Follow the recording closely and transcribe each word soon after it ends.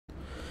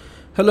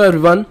Hello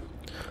everyone.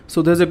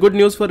 So there's a good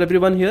news for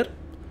everyone here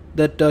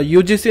that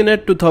UGC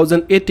NET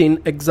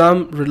 2018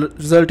 exam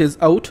result is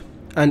out,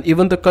 and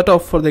even the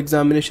cutoff for the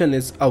examination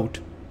is out.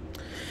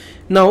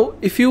 Now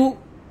if you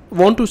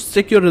want to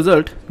check your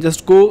result,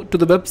 just go to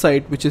the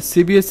website, which is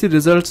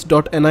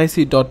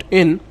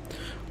cbseresults.nic.in.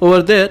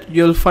 Over there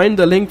you'll find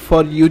the link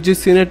for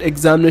UGC NET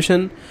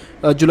examination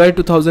July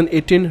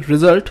 2018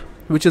 result,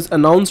 which is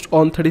announced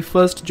on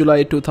 31st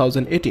July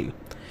 2018.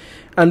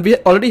 And we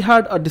already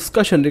had a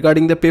discussion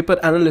regarding the paper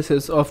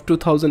analysis of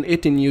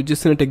 2018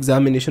 UGC NET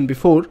examination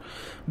before,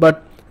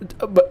 but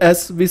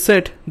as we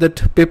said,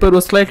 that paper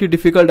was slightly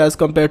difficult as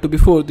compared to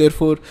before.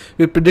 Therefore,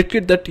 we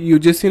predicted that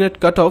UGC NET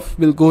cutoff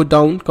will go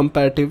down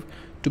comparative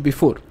to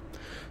before.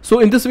 So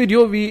in this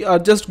video, we are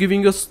just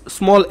giving you a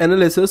small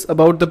analysis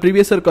about the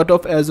previous year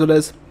cutoff as well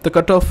as the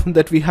cutoff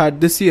that we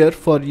had this year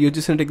for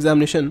UGC NET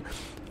examination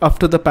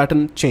after the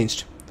pattern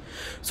changed.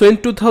 So in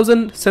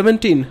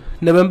 2017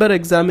 November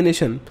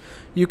examination,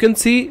 you can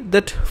see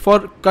that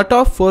for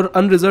cutoff for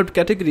unreserved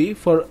category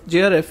for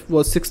JRF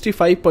was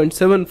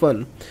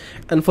 65.71,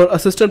 and for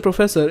assistant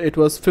professor it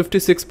was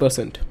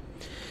 56%,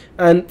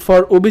 and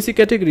for OBC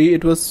category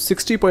it was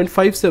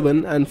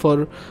 60.57, and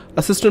for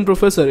assistant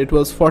professor it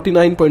was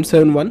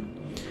 49.71,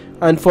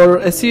 and for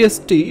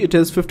SC/ST it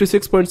is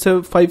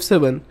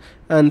 56.57,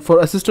 and for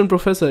assistant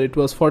professor it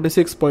was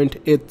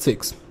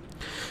 46.86.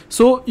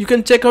 So you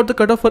can check out the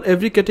cutoff for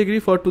every category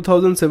for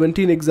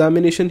 2017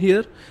 examination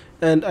here,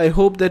 and I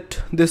hope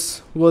that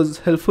this was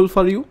helpful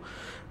for you.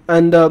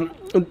 And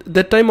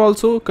that time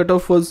also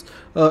cutoff was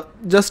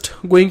just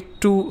going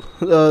to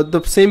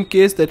the same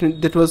case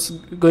that was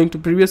going to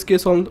previous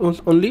case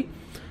only.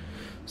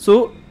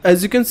 So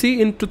as you can see,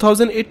 in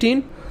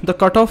 2018 the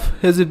cutoff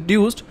has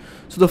reduced.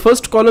 So the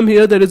first column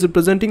here, that is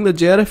representing the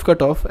JRF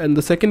cutoff, and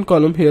the second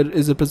column here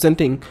is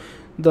representing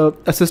the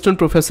assistant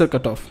professor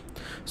cutoff.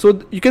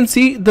 So you can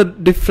see the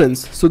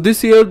difference. So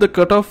this year the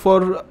cutoff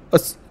for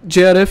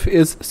JRF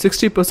is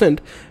 60%,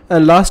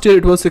 and last year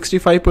it was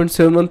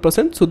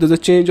 65.71%. so there's a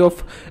change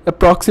of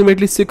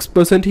approximately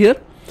 6% here,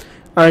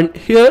 and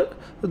here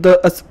the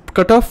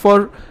cutoff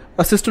for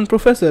assistant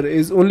professor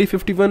is only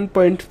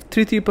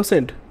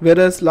 51.33%,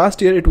 whereas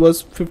last year it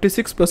was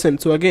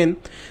 56%. so again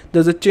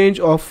there's a change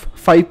of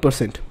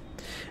 5%,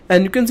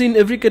 and you can see in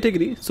every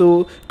category,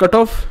 so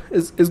cutoff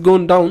is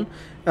gone down,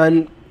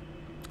 and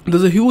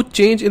there's a huge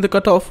change in the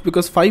cutoff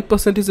because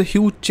 5% is a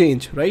huge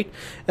change, right?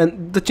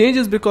 And the change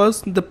is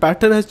because the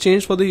pattern has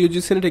changed for the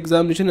UGC NET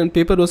examination, and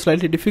paper was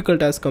slightly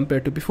difficult as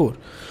compared to before.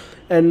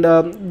 And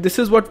this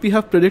is what we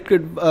have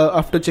predicted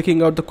after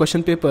checking out the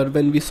question paper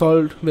when we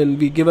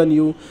given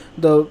you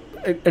the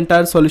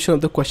entire solution of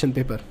the question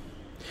paper.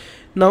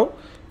 Now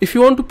if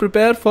you want to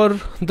prepare for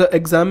the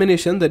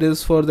examination, that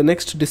is for the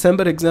next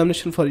December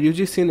examination for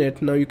UGC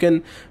NET, now you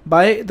can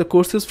buy the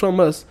courses from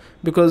us,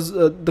 because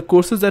the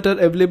courses that are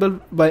available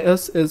by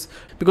us is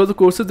the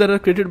courses that are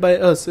created by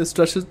us is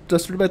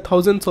trusted by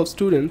thousands of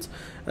students,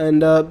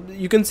 and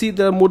you can see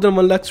there are more than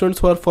 1 lakh students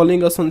who are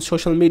following us on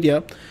social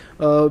media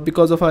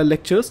because of our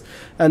lectures,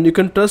 and you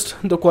can trust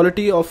the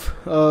quality of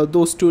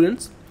those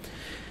students.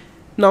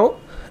 Now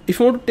if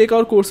you want to take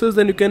our courses,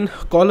 then you can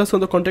call us on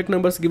the contact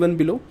numbers given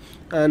below,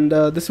 and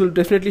this will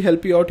definitely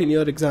help you out in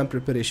your exam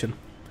preparation.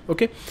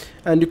 Okay,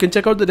 and you can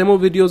check out the demo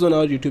videos on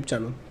our YouTube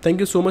channel. Thank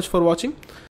you so much for watching.